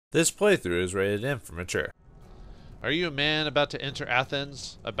This playthrough is rated M for mature. Are you a man about to enter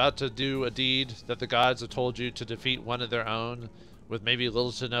Athens, about to do a deed that the gods have told you to defeat one of their own, with maybe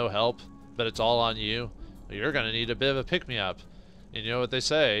little to no help, but it's all on you? Well, you're going to need a bit of a pick-me-up. And you know what they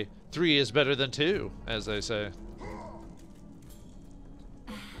say, 3 is better than 2, as they say.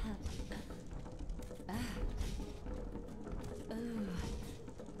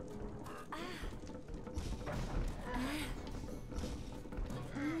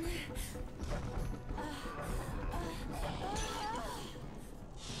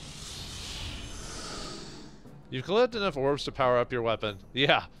 You've collected enough orbs to power up your weapon.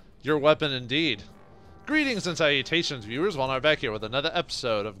 Yeah, your weapon indeed. Greetings and salutations, viewers. Vauldemare back here with another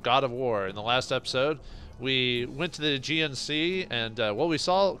episode of God of War. In the last episode, we went to the GNC and, well, we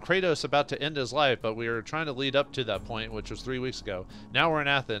saw Kratos about to end his life, but we were trying to lead up to that point, which was 3 weeks ago. Now we're in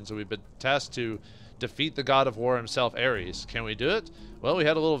Athens, and we've been tasked to defeat the God of War himself, Ares. Can we do it? Well, we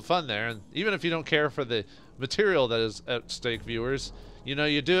had a little fun there, and even if you don't care for the material that is at stake, viewers, you know,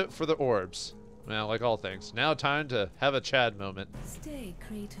 you do it for the orbs. Well, like all things. Now time to have a Chad moment. Stay,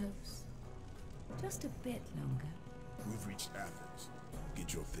 Kratos. Just a bit longer. We've reached Athens.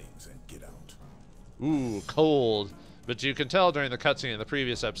 Get your things and get out. Ooh, cold. But you can tell during the cutscene in the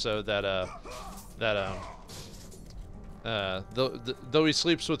previous episode that though he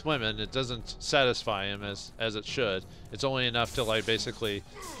sleeps with women, it doesn't satisfy him as it should. It's only enough to, like, basically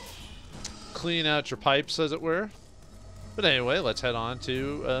clean out your pipes, as it were. But anyway, let's head on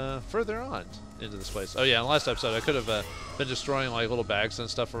to further on into this place. Oh yeah, in the last episode I could have been destroying like little bags and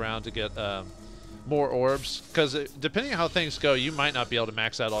stuff around to get more orbs, because depending on how things go, you might not be able to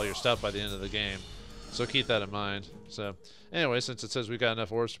max out all your stuff by the end of the game. So keep that in mind. So anyway, since it says we've got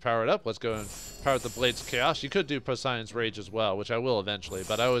enough orbs to power it up, let's go and power up the Blades of Chaos. You could do Poseidon's Rage as well, which I will eventually,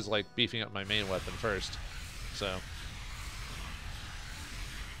 but I always like beefing up my main weapon first. So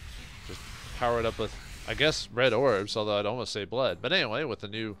just power it up with, I guess, red orbs, although I'd almost say blood. But anyway, with the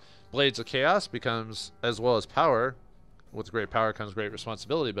new Blades of Chaos becomes, as well as power, with great power comes great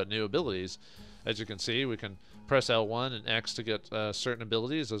responsibility, but new abilities. As you can see, we can press L1 and X to get certain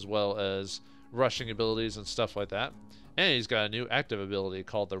abilities, as well as rushing abilities and stuff like that. And he's got a new active ability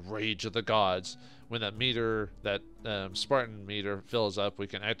called the Rage of the Gods. When that meter, that Spartan meter fills up, we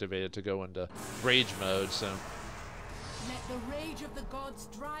can activate it to go into rage mode. So Let the rage of the gods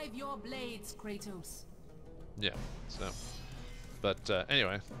drive your blades, Kratos. yeah, so, but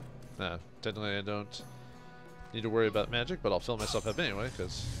anyway, technically I don't need to worry about magic, but I'll fill myself up anyway,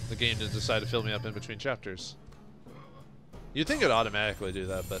 because the game didn't decide to fill me up in between chapters. You'd think it'd automatically do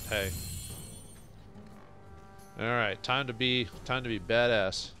that, but hey. Alright, time to be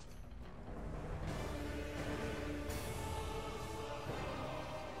badass.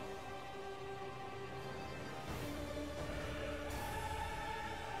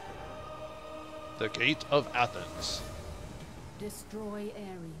 The Gate of Athens. Destroy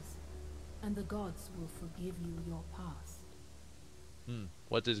Ares, and the gods will forgive you your past.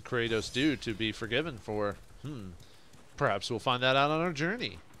 What did Kratos do to be forgiven for? Perhaps we'll find that out on our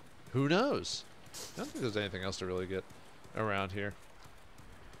journey. Who knows? I don't think there's anything else to really get around here.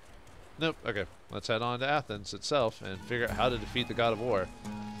 Nope. Okay, let's head on to Athens itself and figure out how to defeat the God of War.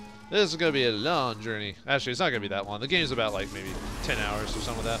 This is going to be a long journey. Actually, it's not going to be that long. The game's about like maybe 10 hours or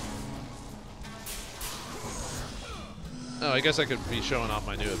something like that. Oh, I guess I could be showing off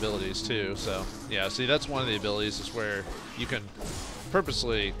my new abilities too, so yeah, see, that's one of the abilities is where you can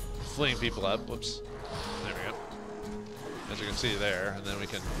purposely fling people up. Whoops. There we go. As you can see there, and then we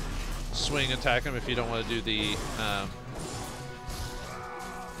can swing attack them if you don't want to do the,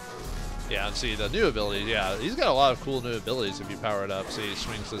 yeah, and see, the new ability, yeah, he's got a lot of cool new abilities if you power it up. See, he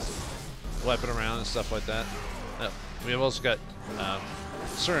swings his weapon around and stuff like that. We've also got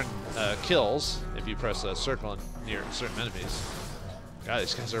certain kills if you press a circle near certain enemies. God,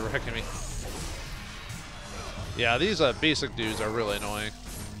 these guys are wrecking me. Yeah, these basic dudes are really annoying.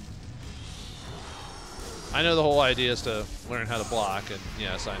 I know the whole idea is to learn how to block, and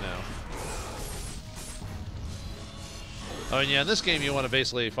yes, I know. Oh, and yeah, in this game you want to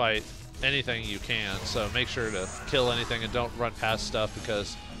basically fight anything you can, so make sure to kill anything and don't run past stuff,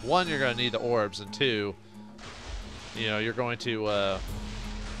 because one, you're going to need the orbs, and two, you know, you're going to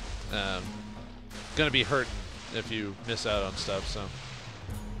be hurting if you miss out on stuff. So I'm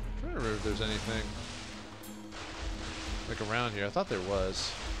trying to remember if there's anything like around here. I thought there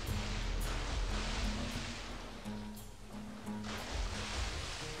was.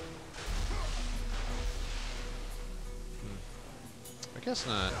 I guess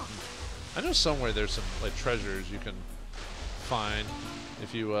not. I know somewhere there's some like treasures you can find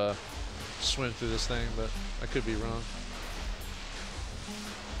if you swim through this thing, but I could be wrong.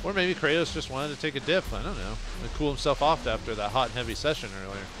 Or maybe Kratos just wanted to take a dip, I don't know, and cool himself off after that hot and heavy session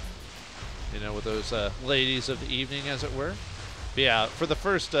earlier. You know, with those ladies of the evening, as it were. But yeah, for the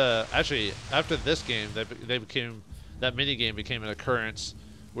first, actually, after this game, that mini game became an occurrence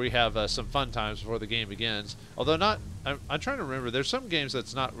where you have some fun times before the game begins. Although not, I'm trying to remember, there's some games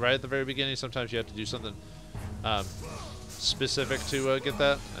that's not right at the very beginning. Sometimes you have to do something specific to get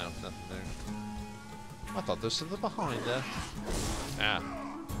that. No, nothing there. I thought this was the behind there. Ah.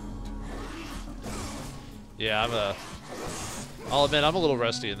 Yeah, I'll admit I'm a little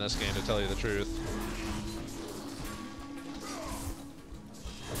rusty in this game, to tell you the truth.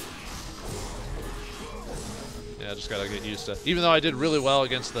 Yeah, I just gotta get used to. Even though I did really well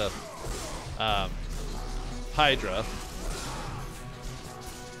against the Hydra.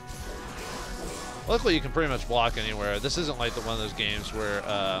 Luckily, you can pretty much block anywhere. This isn't like one of those games where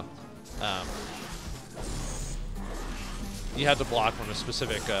you have to block from a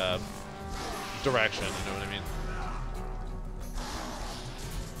specific direction. You know what I mean?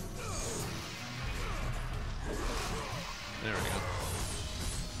 There we go.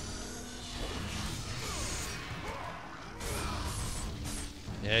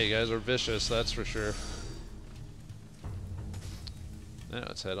 Yeah, you guys are vicious, that's for sure. Now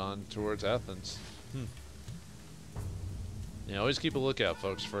let's head on towards Athens. Yeah, always keep a lookout,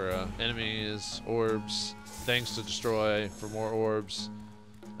 folks, for enemies, orbs, things to destroy for more orbs,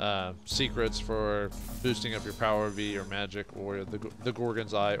 secrets for boosting up your power V or magic, or the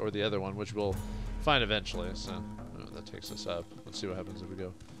Gorgon's Eye, or the other one, which we'll find eventually. So that takes us up. Let's see what happens if we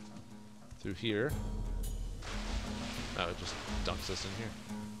go through here. Oh, it just dunks us in here.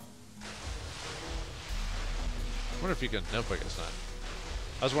 I wonder if you can. Nope, I guess not.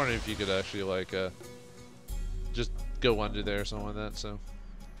 I was wondering if you could actually, like, just go under there or something like that, so.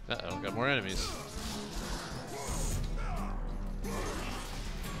 Uh-oh, got more enemies.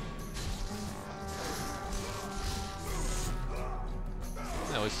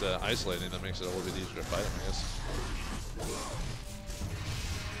 Yeah, at least isolating, that makes it a little bit easier to fight them, I guess.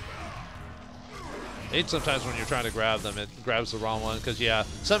 I hate sometimes when you're trying to grab them, it grabs the wrong one, because, yeah,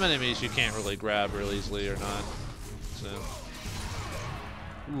 some enemies you can't really grab real easily or not. So.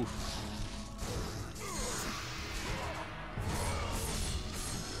 Oof.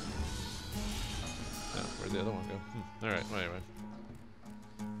 Oh, where'd the other one go? Alright, well, anyway.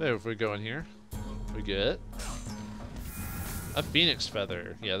 There, if we go in here, we get a phoenix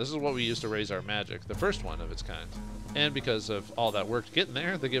feather. Yeah, this is what we use to raise our magic, the first one of its kind. And because of all that work getting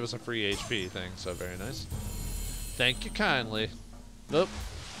there, they give us a free HP thing, so very nice. Thank you kindly. Nope,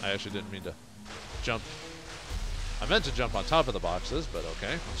 I actually didn't mean to jump. I meant to jump on top of the boxes, but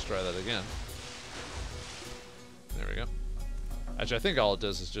okay, let's try that again. There we go. Actually, I think all it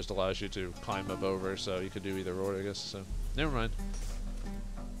does is just allows you to climb up over, so you could do either or, I guess, so never mind.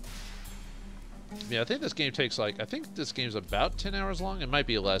 Yeah, I think this game takes, like, I think this game's about 10 hours long. It might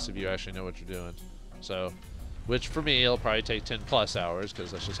be less if you actually know what you're doing. So, which for me, it'll probably take 10 plus hours,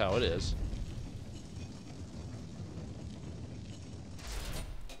 because that's just how it is.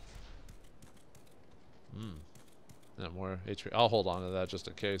 No more HP. I'll hold on to that just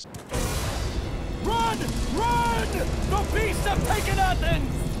in case. Run! Run! The beasts have taken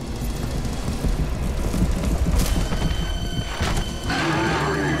Athens!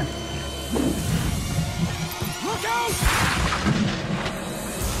 Look out!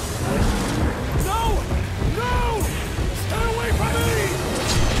 No! No! Stay away from me!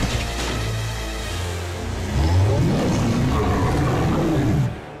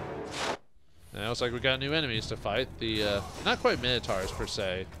 Now it's like we got new enemies to fight. The not quite minotaurs per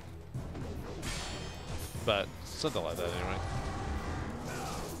se, but something like that anyway.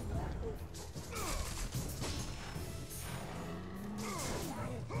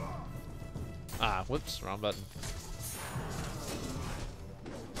 Ah, whoops, wrong button.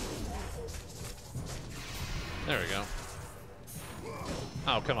 There we go.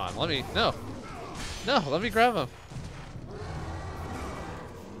 Oh, come on, let me, no, let me grab him.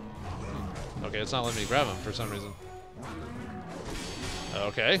 Okay, it's not letting me grab him for some reason.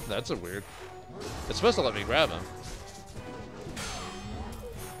 Okay, that's a weird. It's supposed to let me grab him.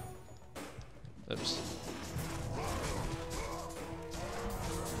 Oops.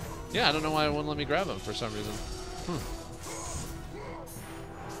 Yeah, I don't know why it wouldn't let me grab him for some reason.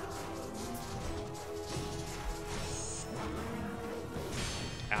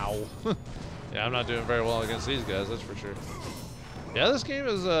 Ow. Yeah, I'm not doing very well against these guys, that's for sure. Yeah, this game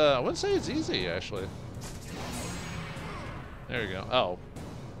is, I wouldn't say it's easy, actually. There you go. Oh.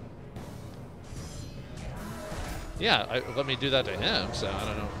 Yeah, let me do that to him, so I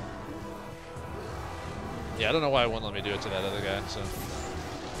don't know. Yeah, I don't know why it wouldn't let me do it to that other guy, so.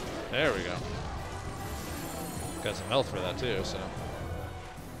 There we go. Got some health for that too, so.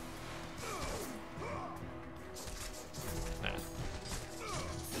 Nah.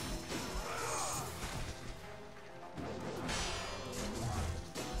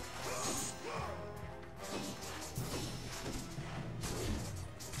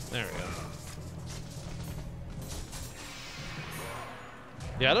 There we go.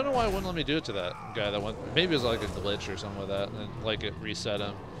 Yeah, I don't know why it wouldn't let me do it to that guy that went. Maybe it was like a glitch or something with that, and like it reset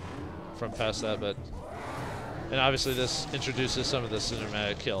him from past that, but. And obviously this introduces some of the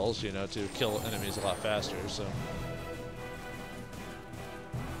cinematic kills, you know, to kill enemies a lot faster, so.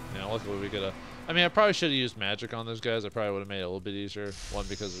 Yeah, luckily we get a... I mean, I probably should have used magic on those guys. I probably would have made it a little bit easier. One,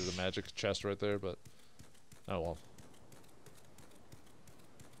 because there's a magic chest right there, but... Oh well.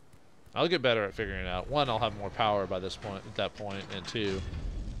 I'll get better at figuring it out. One, I'll have more power by this point, at that point, and two,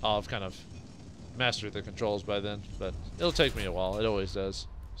 I'll have kind of mastered the controls by then, but it'll take me a while. It always does,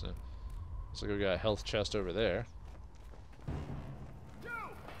 so... Looks like we got a health chest over there. You!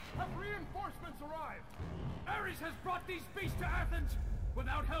 Have reinforcements arrived! Ares has brought these beasts to Athens!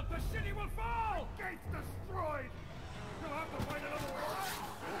 Without help, the city will fall! The gates destroyed! You'll have to find another way.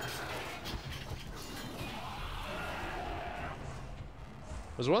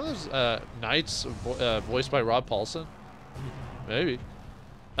 Was one of those knights voiced by Rob Paulson? Maybe.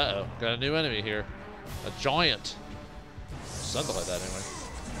 Uh-oh, got a new enemy here. A giant. Something like that, anyway.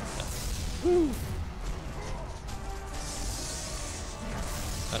 Woo.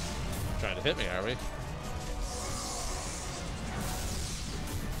 Trying to hit me, are we?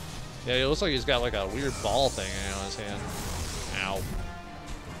 Yeah, it looks like he's got like a weird ball thing on his hand. Ow.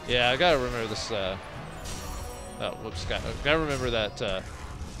 Yeah, I gotta remember this. Oh, whoops! Gotta remember that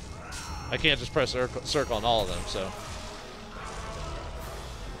I can't just press circle on all of them. So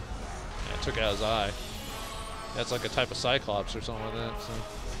yeah, I took out his eye. That's like a type of cyclops or something like that. So.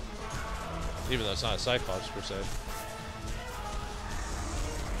 Even though it's not a cyclops per se.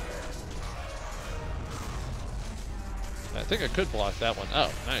 I think I could block that one. Oh,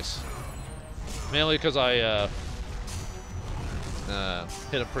 nice. Mainly because I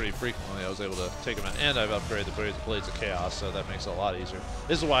hit him pretty frequently. I was able to take him out, and I've upgraded the Blades of Chaos, so that makes it a lot easier.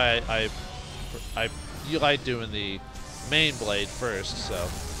 This is why you like doing the main blade first, so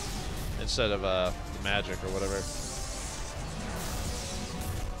instead of the magic or whatever.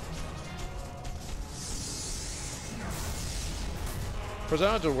 Of course, I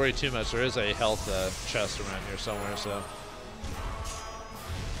don't have to worry too much. There is a health chest around here somewhere, so.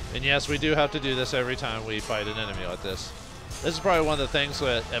 And yes, we do have to do this every time we fight an enemy like this. This is probably one of the things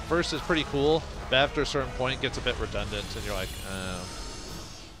that at first is pretty cool, but after a certain point it gets a bit redundant, and you're like, oh.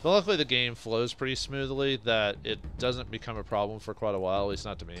 But luckily the game flows pretty smoothly that it doesn't become a problem for quite a while, at least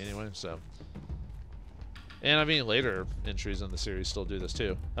not to me anyway, so. And I mean, later entries in the series still do this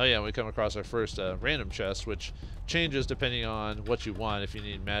too. Oh yeah, we come across our first random chest, which changes depending on what you want, if you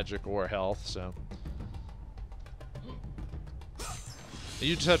need magic or health, so.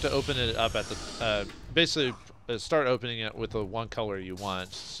 You just have to open it up at the, basically start opening it with the one color you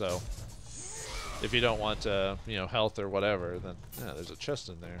want, so. If you don't want, you know, health or whatever, then, yeah, there's a chest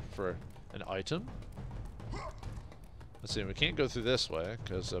in there for an item. Let's see, we can't go through this way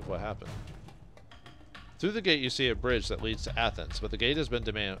because of what happened. Through the gate, you see a bridge that leads to Athens, but the gate has been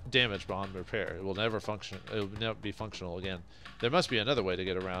damaged beyond repair. It will never function. It will never be functional again. There must be another way to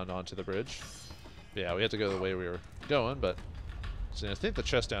get around onto the bridge. Yeah, we have to go the way we were going, but see, I think the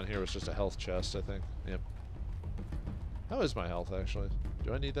chest down here was just a health chest. I think. Yep. How is my health actually?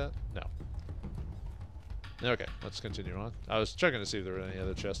 Do I need that? No. Okay, let's continue on. I was checking to see if there were any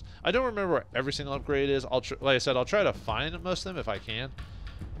other chests. I don't remember where every single upgrade is. Like I said, I'll try to find most of them if I can.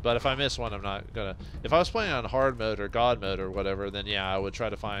 But if I miss one, I'm not gonna. If I was playing on hard mode or god mode or whatever, then yeah, I would try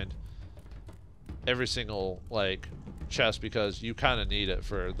to find every single like chest because you kind of need it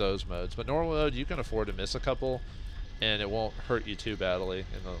for those modes. But normal mode, you can afford to miss a couple, and it won't hurt you too badly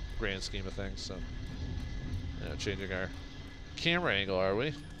in the grand scheme of things. So, yeah, changing our camera angle, are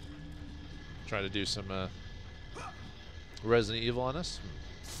we? Trying to do some Resident Evil on us.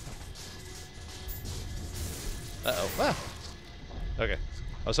 Uh-oh. Ah! Okay.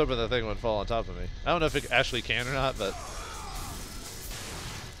 I was hoping that thing would fall on top of me. I don't know if it actually can or not, but...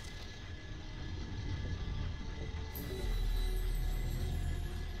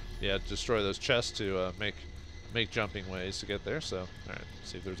 Yeah, destroy those chests to make jumping ways to get there, so... Alright,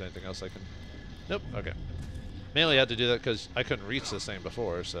 see if there's anything else I can... Nope, okay. Mainly had to do that because I couldn't reach this thing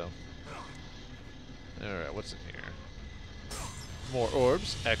before, so... Alright, what's in here? More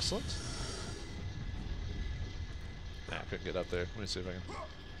orbs, excellent. Nah, I couldn't get up there. Let me see if I can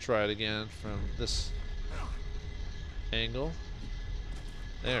try it again from this angle.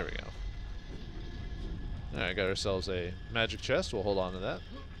 There we go. Alright, got ourselves a magic chest. We'll hold on to that.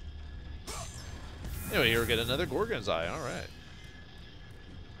 Anyway, here we get another Gorgon's Eye. Alright.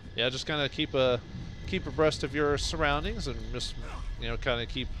 Yeah, just kind of keep abreast of your surroundings and just, you know, kind of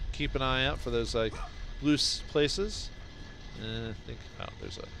keep an eye out for those, like, loose places. I think, oh,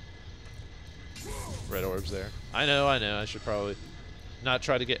 there's a red orbs there. I know. I should probably not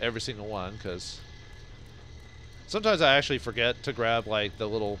try to get every single one, because sometimes I actually forget to grab, like, the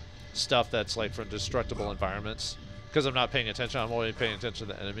little stuff that's, like, from destructible environments, because I'm not paying attention. I'm only paying attention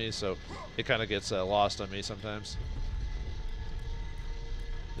to the enemies, so it kind of gets lost on me sometimes.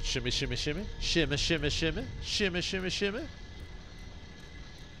 Shimmy, shimmy, shimmy. Shimmy, shimmy, shimmy. Shimmy, shimmy, shimmy.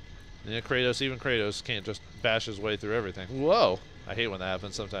 Yeah, Kratos, even Kratos can't just bash his way through everything. Whoa! I hate when that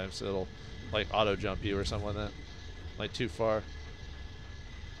happens sometimes. It'll, like, auto-jump you or something like that. Like, too far.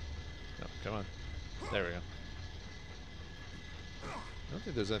 No, come on. There we go. I don't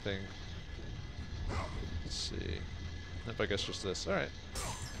think there's anything. Let's see. Nope, I guess just this. Alright.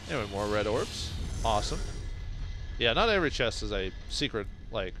 Anyway, more red orbs. Awesome. Yeah, not every chest is a secret,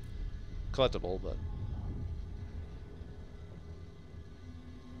 like, collectible, but...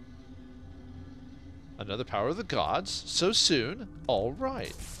 Another power of the gods? So soon?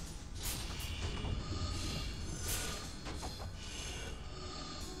 Alright.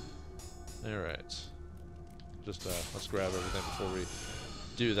 Alright. Just, let's grab everything before we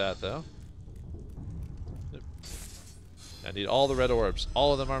do that, though. Yep. I need all the red orbs.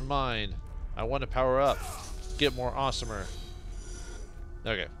 All of them are mine. I want to power up. Get more awesomer.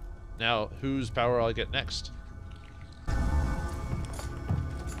 Okay. Now, whose power I'll get next?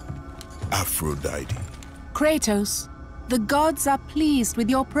 Aphrodite. Kratos, the gods are pleased with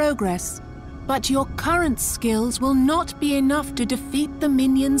your progress, but your current skills will not be enough to defeat the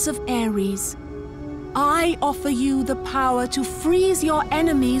minions of Ares. I offer you the power to freeze your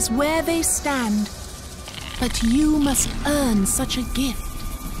enemies where they stand, but you must earn such a gift.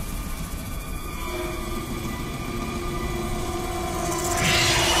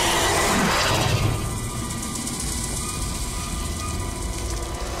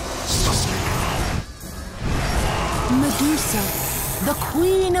 Medusa, the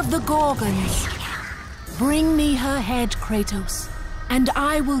queen of the Gorgons. Bring me her head, Kratos, and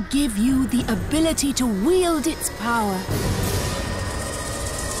I will give you the ability to wield its power.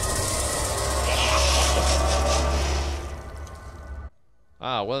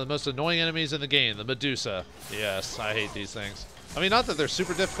 Ah, one of the most annoying enemies in the game, the Medusa. Yes, I hate these things. I mean, not that they're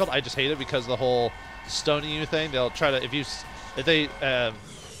super difficult, I just hate it because the whole stoning you thing, they'll try to, if they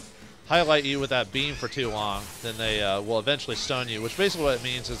highlight you with that beam for too long, then they will eventually stun you, which basically what it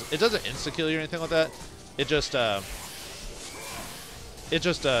means is it doesn't insta-kill you or anything like that. It just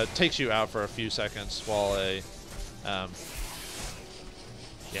takes you out for a few seconds while yeah,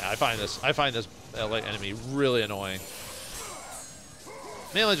 I find this like enemy really annoying.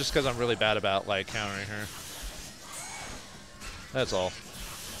 Mainly just because I'm really bad about, like, countering her. That's all.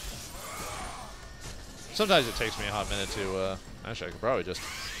 Sometimes it takes me a hot minute to actually I could probably just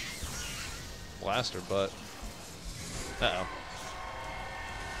blast her, but uh-oh.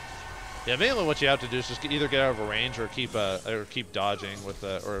 Yeah, mainly what you have to do is just either get out of a range or keep dodging with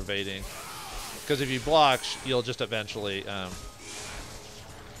or evading. Because if you block, you'll just eventually uh-oh.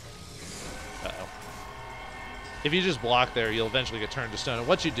 If you just block there, you'll eventually get turned to stone. And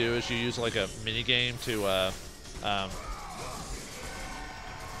what you do is you use, like, a mini game to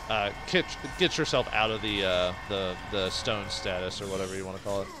get yourself out of the stone status or whatever you want to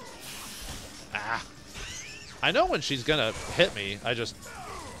call it. Ah, I know when she's gonna hit me. I just.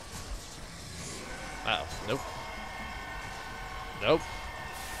 Uh-oh. Nope. Nope.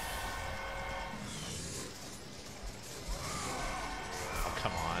 Oh,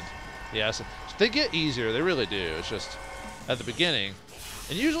 come on. Yes, they get easier. They really do. It's just at the beginning,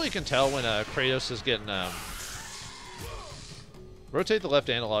 and usually you can tell when Kratos is getting. Rotate the left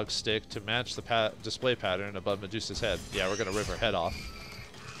analog stick to match the display pattern above Medusa's head. Yeah, we're gonna rip her head off.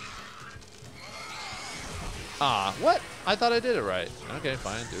 Ah, what? I thought I did it right. Okay,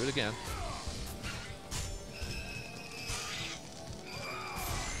 fine. Do it again.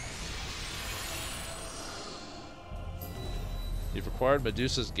 You've acquired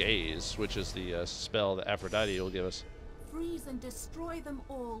Medusa's Gaze, which is the spell that Aphrodite will give us. Freeze and destroy them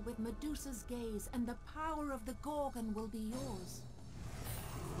all with Medusa's Gaze, and the power of the Gorgon will be yours.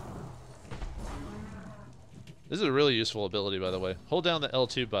 This is a really useful ability, by the way. Hold down the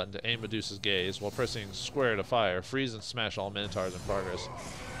L2 button to aim Medusa's Gaze while pressing square to fire. Freeze and smash all Minotaurs in progress.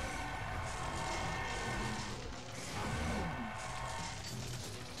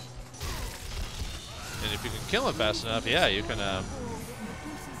 And if you can kill him fast enough, yeah, you can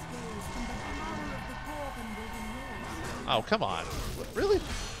Oh, come on. What, really? It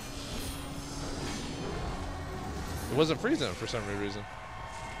wasn't freezing for some weird reason.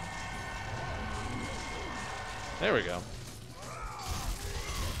 There we go.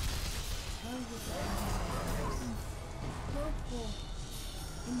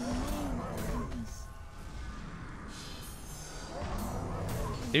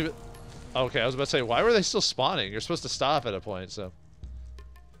 Even, okay, I was about to say, why were they still spawning? You're supposed to stop at a point, so.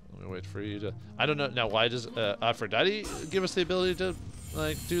 Let me wait for you to. I don't know. Now, why does Aphrodite give us the ability to,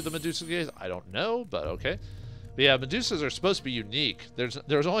 like, do the Medusa gaze? I don't know, but okay. But yeah, Medusas are supposed to be unique.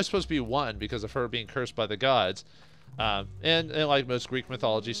 There's only supposed to be one because of her being cursed by the gods. And like most Greek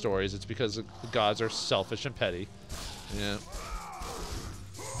mythology stories, it's because the gods are selfish and petty. Yeah.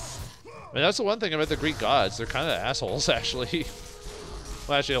 I mean, that's the one thing about the Greek gods. They're kind of assholes, actually.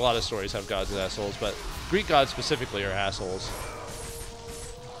 Well, actually, a lot of stories have gods as assholes, but Greek gods specifically are assholes.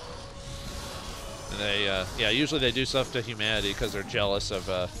 And they, yeah, usually they do stuff to humanity because they're jealous of,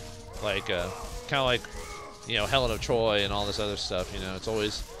 like, kind of like, you know, Helen of Troy and all this other stuff. You know, it's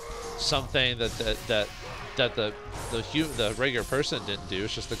always something that the regular person didn't do.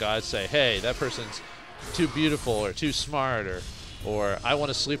 It's just the gods say, hey, that person's too beautiful or too smart, or I want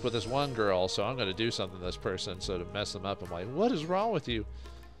to sleep with this one girl, so I'm going to do something to this person so to mess them up. I'm like, what is wrong with you?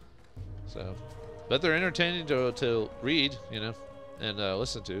 So, but they're entertaining to read, you know, and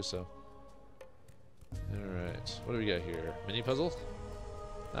listen to. So, all right, what do we got here? Mini puzzle?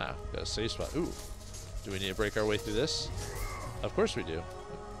 Ah, got a safe spot. Ooh, do we need to break our way through this? Of course we do.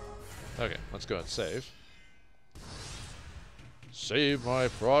 Okay, let's go and save. Save my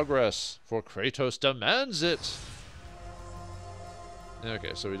progress, for Kratos demands it.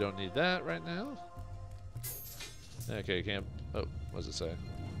 Okay, so we don't need that right now. Okay, can't. Oh, what does it say?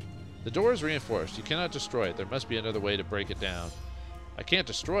 The door is reinforced. You cannot destroy it. There must be another way to break it down. I can't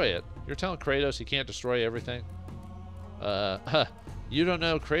destroy it. You're telling Kratos he can't destroy everything? You don't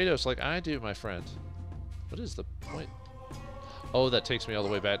know Kratos like I do, my friend. What is the point? Oh, that takes me all the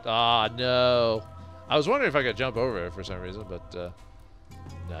way back. Ah, no. I was wondering if I could jump over it for some reason, but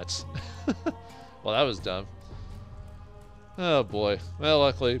nuts. Well, that was dumb. Oh boy. Well,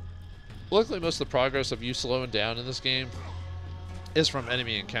 luckily most of the progress of you slowing down in this game is from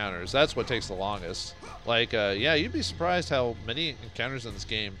enemy encounters. That's what takes the longest. Like, yeah, you'd be surprised how many encounters in this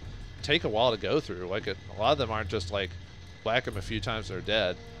game take a while to go through. Like, a lot of them aren't just like whack them a few times and they're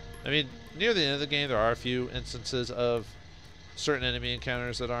dead. I mean, near the end of the game, there are a few instances of certain enemy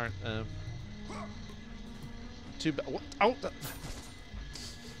encounters that aren't too bad. Oh,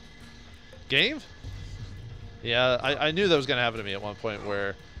 game? Yeah, I knew that was going to happen to me at one point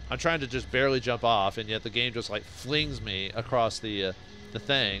where I'm trying to just barely jump off, and yet the game just like flings me across the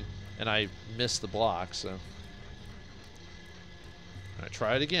thing, and I miss the block. So I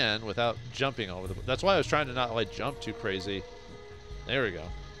try it again without jumping over the. That's why I was trying to not like jump too crazy. There we go.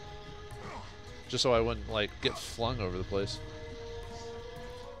 Just so I wouldn't like get flung over the place.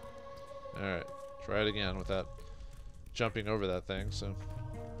 All right, try it again without jumping over that thing. So.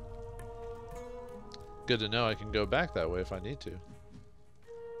 Good to know I can go back that way if I need to.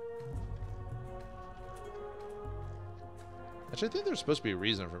 Actually, I think there's supposed to be a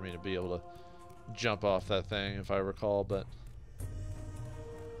reason for me to be able to jump off that thing, if I recall, but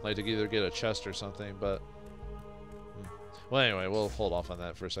like to either get a chest or something, but well, anyway, we'll hold off on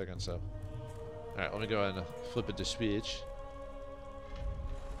that for a second. So, all right, let me go ahead and flip it to speech.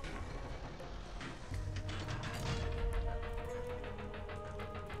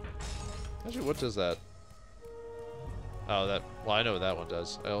 Actually, what does that? Oh, that. Well, I know what that one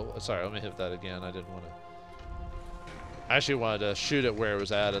does. Oh, sorry. Let me hit that again. I didn't want to. I actually wanted to shoot it where it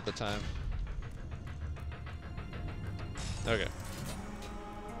was at the time. Okay.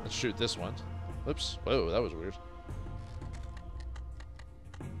 Let's shoot this one. Oops. Whoa, that was weird.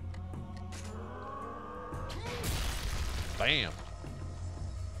 Bam.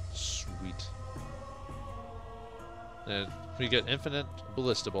 Sweet. And we get infinite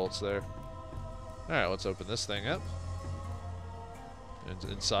ballista bolts there. Alright, let's open this thing up.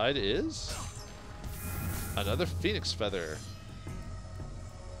 And inside is another phoenix feather.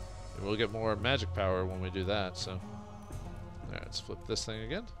 And we'll get more magic power when we do that, so. Alright, let's flip this thing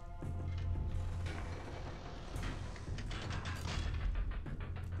again.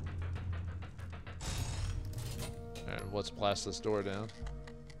 Alright, let's blast this door down.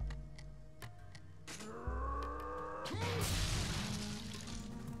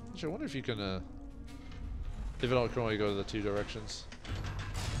 Actually, I wonder if you can, if it can only go to the two directions.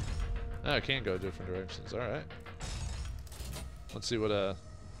 Oh, it can go different directions. Alright. Let's see what,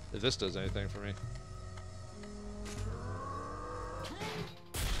 if this does anything for me.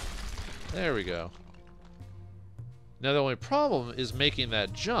 There we go. Now the only problem is making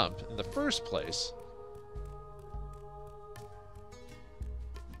that jump in the first place.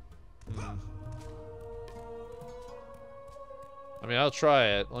 I mean, I'll try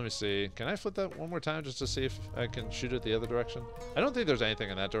it. Let me see. Can I flip that one more time just to see if I can shoot it the other direction? I don't think there's anything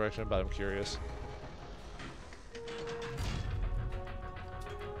in that direction, but I'm curious.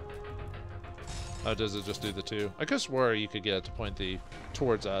 Oh, does it just do the two? I guess where you could get it to point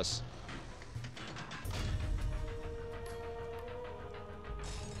towards us.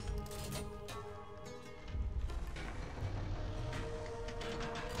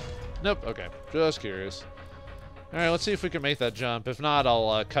 Nope. Okay. Just curious. All right. Let's see if we can make that jump. If not,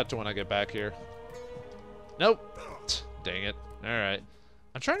 I'll cut to when I get back here. Nope. Dang it. All right.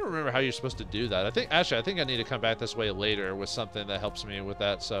 I'm trying to remember how you're supposed to do that. I think I need to come back this way later with something that helps me with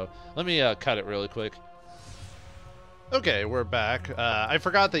that. So let me cut it really quick. Okay, we're back. I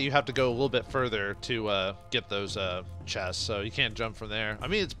forgot that you have to go a little bit further to get those chests, so you can't jump from there. I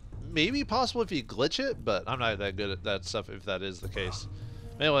mean, it's maybe possible if you glitch it, but I'm not that good at that stuff if that is the case.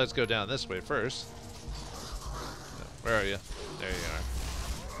 Maybe let's go down this way first. Where are you? There you are.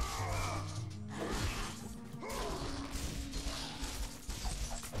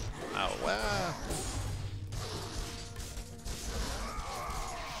 Oh, wow.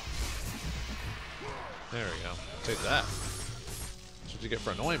 There we go. Take that. That's what you get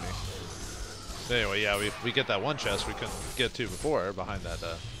for annoying me. Anyway, yeah, we get that one chest we couldn't get to before behind that.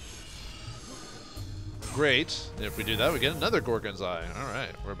 Great. And if we do that, we get another Gorgon's Eye. All right,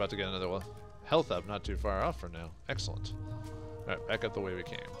 we're about to get another health up, not too far off for now. Excellent. All right, back up the way we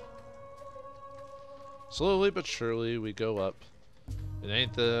came. Slowly but surely, we go up. It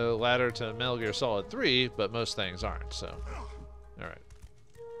ain't the ladder to Metal Gear Solid 3, but most things aren't, so. All right.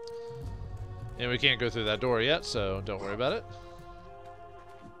 And we can't go through that door yet, so don't worry about it.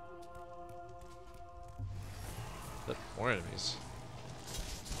 But more enemies.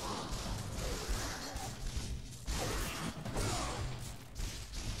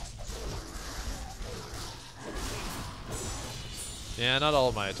 Yeah, not all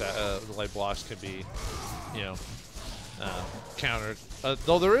of my light blocks can be, you know, countered.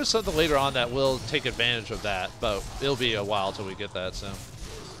 Though there is something later on that will take advantage of that, but it'll be a while till we get that, so.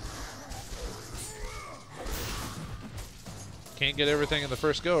 Can't get everything in the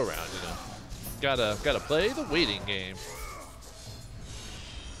first go around, you know. Gotta play the waiting game.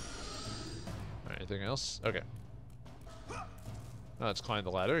 All right, anything else? Okay. No, let's climb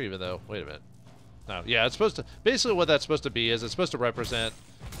the ladder, even though, wait a minute. No, yeah, it's supposed to, basically what that's supposed to be is it's supposed to represent,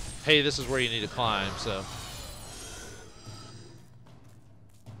 hey, this is where you need to climb, so.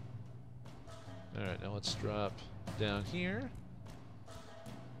 Alright, now let's drop down here.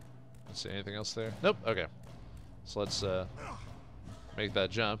 Let's see, anything else there? Nope, okay. So let's make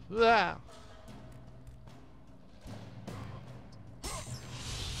that jump. Ah!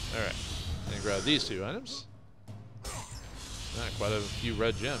 Alright, and grab these two items. Alright, quite a few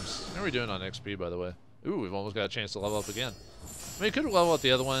red gems. How are we doing on XP, by the way? Ooh, we've almost got a chance to level up again. I mean, we could level up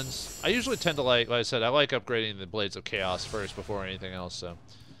the other ones. I usually tend to like I said, I like upgrading the Blades of Chaos first before anything else, so.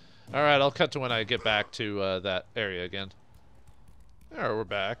 Alright, I'll cut to when I get back to that area again. Alright, we're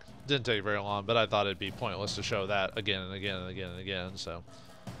back. Didn't take very long, but I thought it'd be pointless to show that again and again and again and again, so.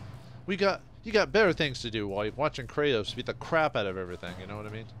 You got better things to do while you're watching Kratos beat the crap out of everything, you know what I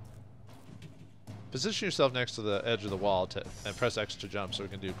mean? Position yourself next to the edge of the wall and press X to jump so we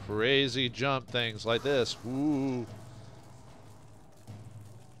can do crazy jump things like this. Ooh.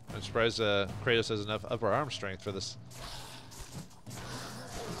 I'm surprised Kratos has enough upper arm strength for this.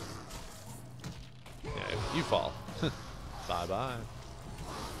 Yeah, you fall. Bye-bye.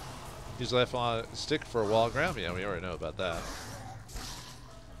 Use left stick for a wall ground. Yeah, we already know about that.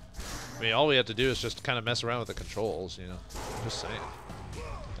 I mean, all we have to do is just kind of mess around with the controls, you know. Just saying.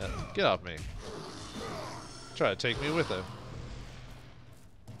 Get off me. Try to take me with him.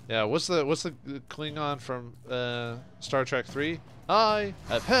 Yeah, what's the Klingon from Star Trek 3? I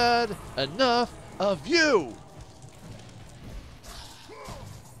have had enough of you.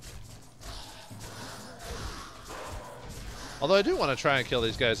 Although I do want to try and kill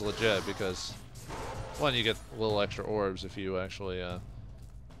these guys legit because, one, you get little extra orbs if you actually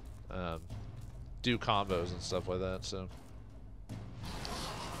do combos and stuff like that. So.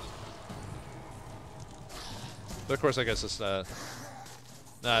 But of course, I guess it's not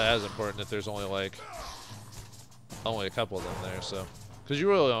as important if there's only a couple of them there. So, because you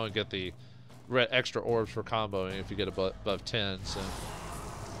really only get the extra orbs for comboing if you get above 10. So,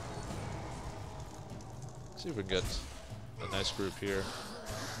 see if we can get a nice group here.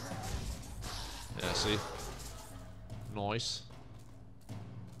 Yeah, see, nice.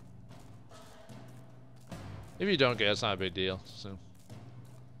 If you don't get it, it's not a big deal. So,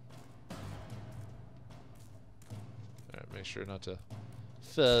 alright, make sure not to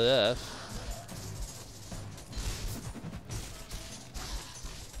fall off.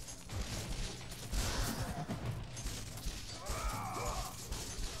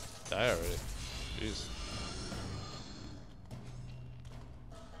 Die already. Jeez.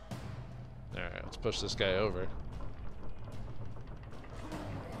 Alright, let's push this guy over.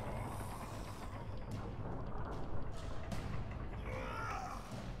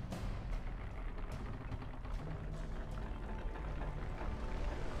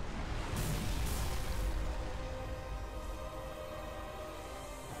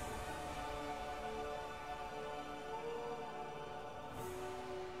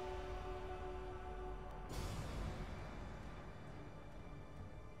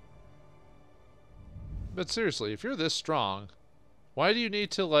 But seriously, if you're this strong, why do you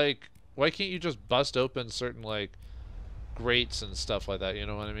need to, like, why can't you just bust open certain, like, grates and stuff like that, you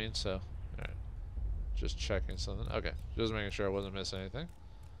know what I mean? So, alright. Just checking something. Okay, just making sure I wasn't missing anything.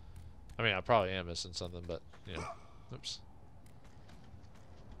 I mean, I probably am missing something, but, you know, oops.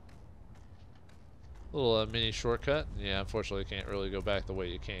 Little mini shortcut. Yeah, unfortunately, you can't really go back the way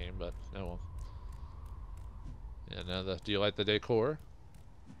you came, but, oh well. Yeah, now do you like the decor?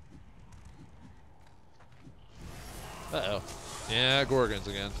 Uh-oh. Yeah, Gorgons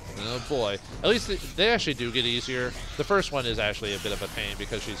again. Oh boy. At least they actually do get easier. The first one is actually a bit of a pain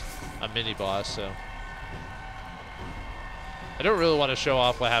because she's a mini-boss, so... I don't really want to show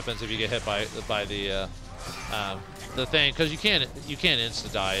off what happens if you get hit by the thing, because you can't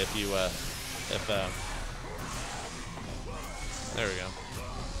insta-die if you, there we go.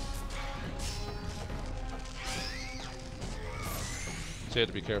 So you have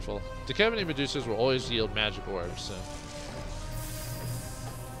to be careful. Decapitating Medusas will always yield magic orbs, so...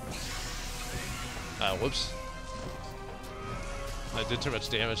 whoops. I did too much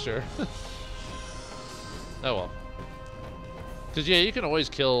damage there. Oh well. Because, yeah, you can always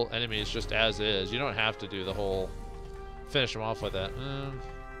kill enemies just as is. You don't have to do the whole... finish them off with that.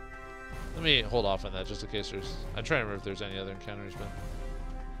 Let me hold off on that just in case there's... I'm trying to remember if there's any other encounters,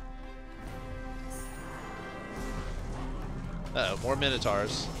 but... Uh-oh, more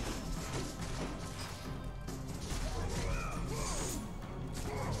Minotaurs.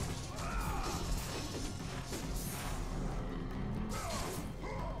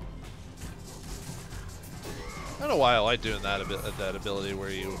 I don't know why I like doing that that ability where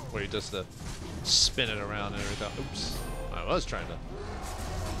you just spin it around and everything. Oops, I was trying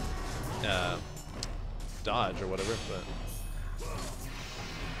to dodge or whatever,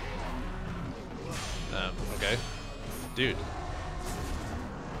 but okay, dude.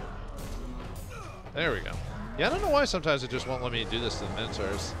 There we go. Yeah, I don't know why sometimes it just won't let me do this to the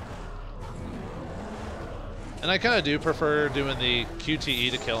Minotaurs. And I kind of do prefer doing the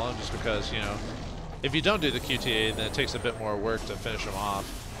QTE to kill them, just because, you know, if you don't do the QTA, then it takes a bit more work to finish them off.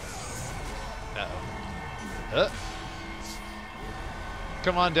 Uh-oh.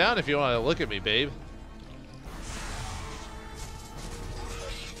 Come on down if you want to look at me, babe.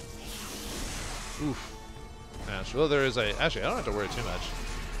 Oof. Gosh, well, there is a... Actually, I don't have to worry too much.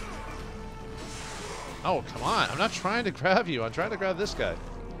 Oh, come on. I'm not trying to grab you. I'm trying to grab this guy.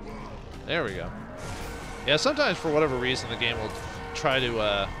 There we go. Yeah, sometimes for whatever reason the game will try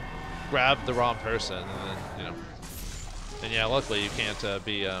to... grab the wrong person, and then, you know, and yeah, luckily you can't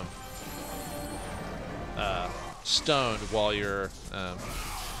be stoned while you're,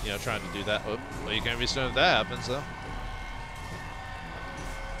 you know, trying to do that. Oh, well, you can't be stoned if that happens, though.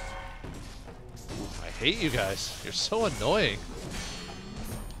 I hate you guys. You're so annoying,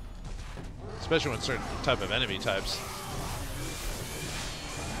 especially when certain type of enemy types.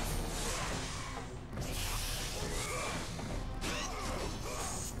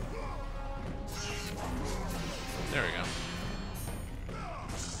 There we go.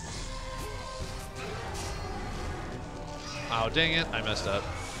 Oh, dang it. I messed up.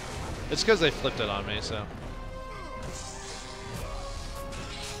 It's because they flipped it on me, so.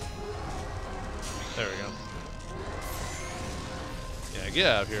 There we go. Yeah, get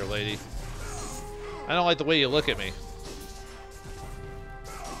out of here, lady. I don't like the way you look at me.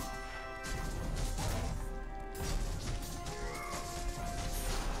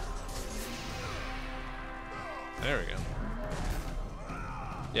 There we go.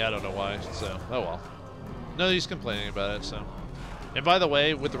 Yeah, I don't know why, so, oh well. No use complaining about it, so. And by the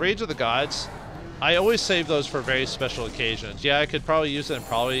way, with the Rage of the Gods, I always save those for very special occasions. Yeah, I could probably use it and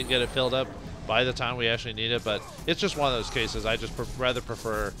probably get it filled up by the time we actually need it, but it's just one of those cases. I just rather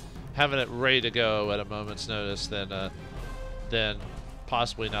prefer having it ready to go at a moment's notice than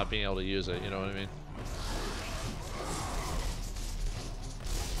possibly not being able to use it, you know what I mean?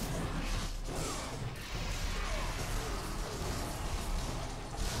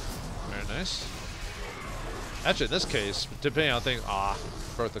 nice. Actually, in this case, depending on things... Ah,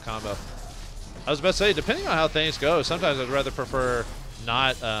 broke the combo. I was about to say, depending on how things go, sometimes I'd rather prefer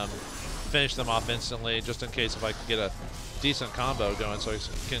not finish them off instantly, just in case if I can get a decent combo going so I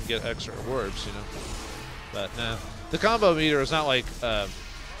can get extra orbs, you know. But, nah. The combo meter is not like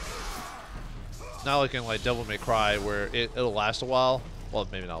in like Devil May Cry where it'll last a while. Well,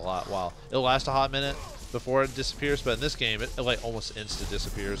 maybe not a while. It'll last a hot minute before it disappears, but in this game, it like almost insta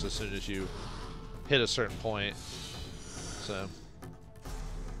disappears as soon as you hit a certain point. So,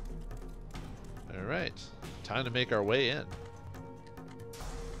 all right, time to make our way in.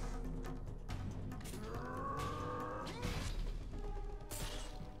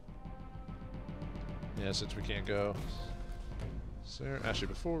 Yeah, since we can't go. So, actually,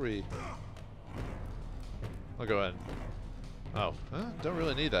 before we... I'll go ahead. Oh, don't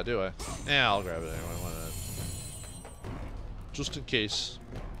really need that, do I? Yeah, I'll grab it anyway. Why not? Just in case.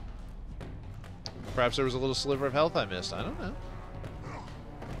 Perhaps there was a little sliver of health I missed. I don't know.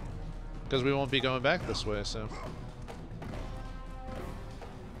 Because we won't be going back this way, so...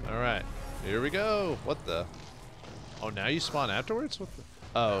 Alright. Here we go. What the... Oh, now you spawn afterwards? What the...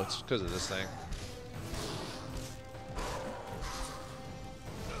 Oh, it's because of this thing.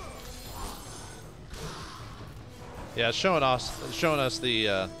 Yeah, it's showing us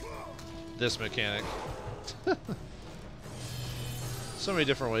the this mechanic. So many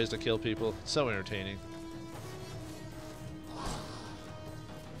different ways to kill people. So entertaining.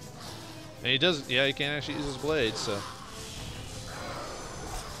 And he does, yeah, he can't actually use his blade, so.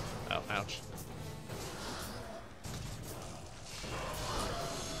 Oh, ouch.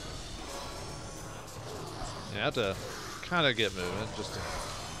 Yeah, I have to kind of get moving just to.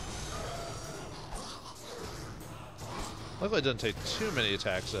 Luckily, it doesn't take too many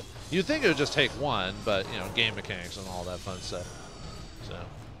attacks. You'd think it would just take one, but, you know, game mechanics and all that fun stuff. So,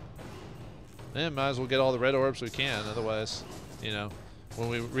 and might as well get all the red orbs we can. Otherwise, you know, when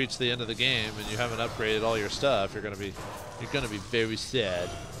we reach the end of the game and you haven't upgraded all your stuff, you're gonna be very sad.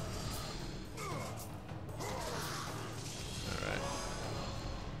 All right.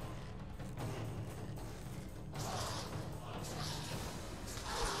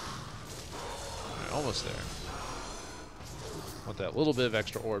 All right, almost there. Want that little bit of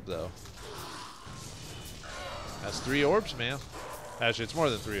extra orb though. That's 3 orbs, man. Actually, it's more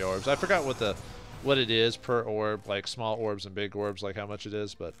than 3 orbs. I forgot what it is per orb, like small orbs and big orbs, like how much it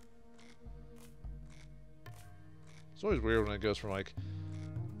is, but it's always weird when it goes from like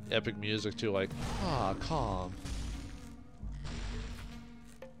epic music to like calm.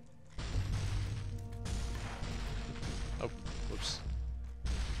 Oh, whoops.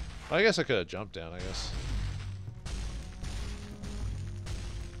 Well, I guess I could have jumped down, I guess.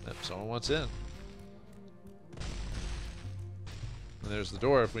 Yep, someone wants in. And there's the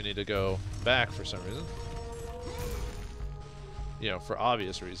door if we need to go back for some reason. You know, for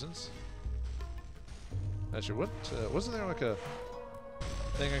obvious reasons. Actually, what? Wasn't there like a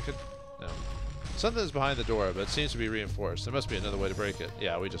thing I could... No. Something's behind the door, but it seems to be reinforced. There must be another way to break it.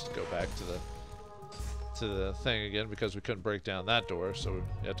 Yeah, we just go back to the thing again because we couldn't break down that door, so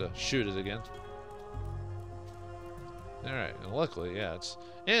we have to shoot it again. Alright, and luckily, yeah, it's...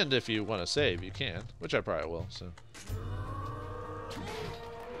 And if you want to save, you can, which I probably will, so...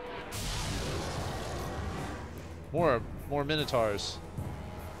 More Minotaurs.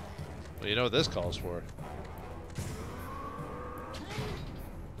 Well, you know what this calls for.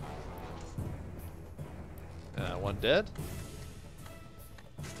 One dead?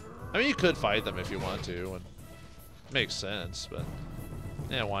 I mean, you could fight them if you want to, and it makes sense, but...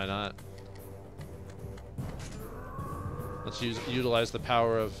 Yeah, why not? Let's utilize the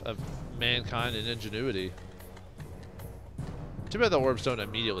power of mankind and ingenuity. Too bad the orbs don't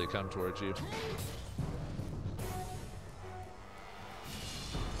immediately come towards you.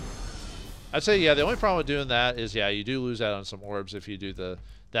 I'd say, yeah, the only problem with doing that is, yeah, you do lose out on some orbs if you do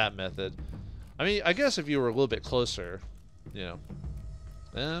that method. I mean, I guess if you were a little bit closer, you know,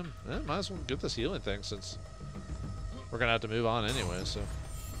 then might as well get this healing thing since we're going to have to move on anyway, so.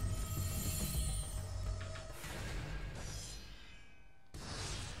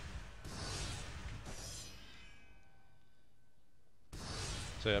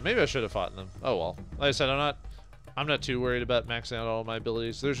 So yeah, maybe I should have fought them. Oh well. Like I said, I'm not too worried about maxing out all my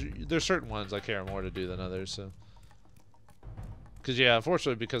abilities. There's certain ones I care more to do than others. So, because yeah,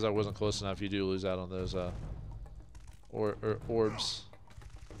 unfortunately, because I wasn't close enough, you do lose out on those orbs.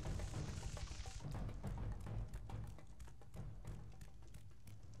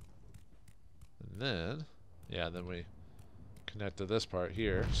 And then, yeah, then we connect to this part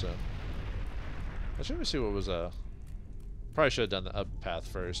here. So, let's see what was Probably should have done the up path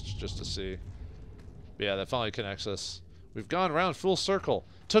first, just to see. But yeah, that finally connects us. We've gone around full circle.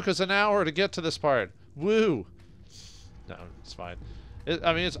 Took us an hour to get to this part. Woo! No, it's fine.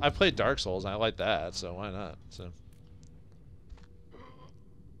 I mean, I played Dark Souls, and I like that, so why not? So.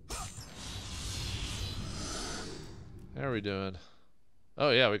 How are we doing?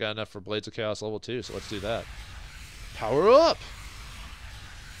 Oh yeah, we got enough for Blades of Chaos level 2, so let's do that. Power up!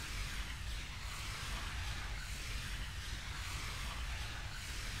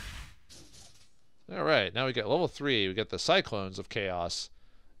 Alright, now we get level 3, we get the Cyclones of Chaos,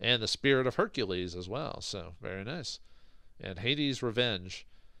 and the Spirit of Hercules as well, so very nice. And Hades Revenge.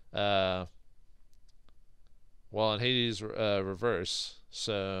 Well, in Hades Reverse,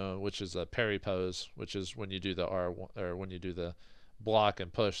 so which is a parry pose, which is when you do the R, or when you do the block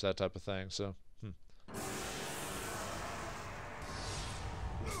and push, that type of thing. So,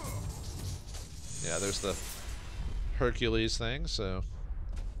 yeah, there's the Hercules thing. So,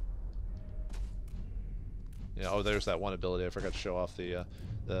 yeah. Oh, there's that one ability. I forgot to show off the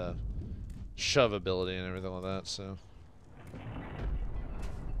shove ability and everything like that. So,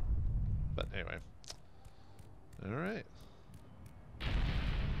 but anyway, all right.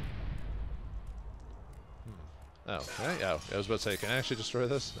 Oh, okay. Oh, I was about to say, can I actually destroy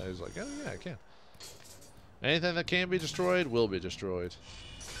this? I was like, oh yeah, I can. Anything that can be destroyed will be destroyed.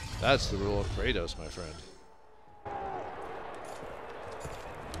 That's the rule of Kratos, my friend.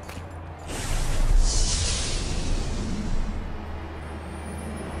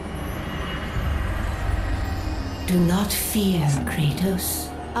 Do not fear, Kratos.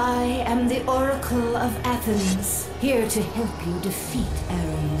 I am the Oracle of Athens, here to help you defeat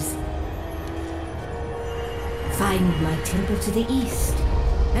Ares. Find my temple to the east,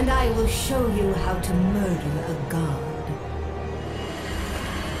 and I will show you how to murder a god.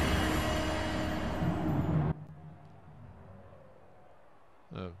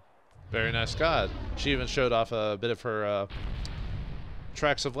 Oh, very nice god. She even showed off a bit of her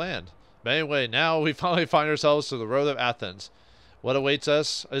tracts of land. But anyway, now we finally find ourselves to the road of Athens. What awaits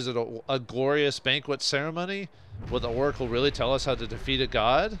us? Is it a glorious banquet ceremony? Will the Oracle really tell us how to defeat a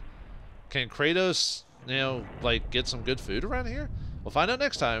god? Can Kratos, you know, like, get some good food around here? We'll find out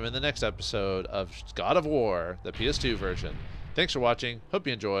next time in the next episode of God of War, the PS2 version. Thanks for watching. Hope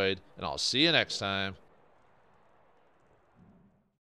you enjoyed, and I'll see you next time.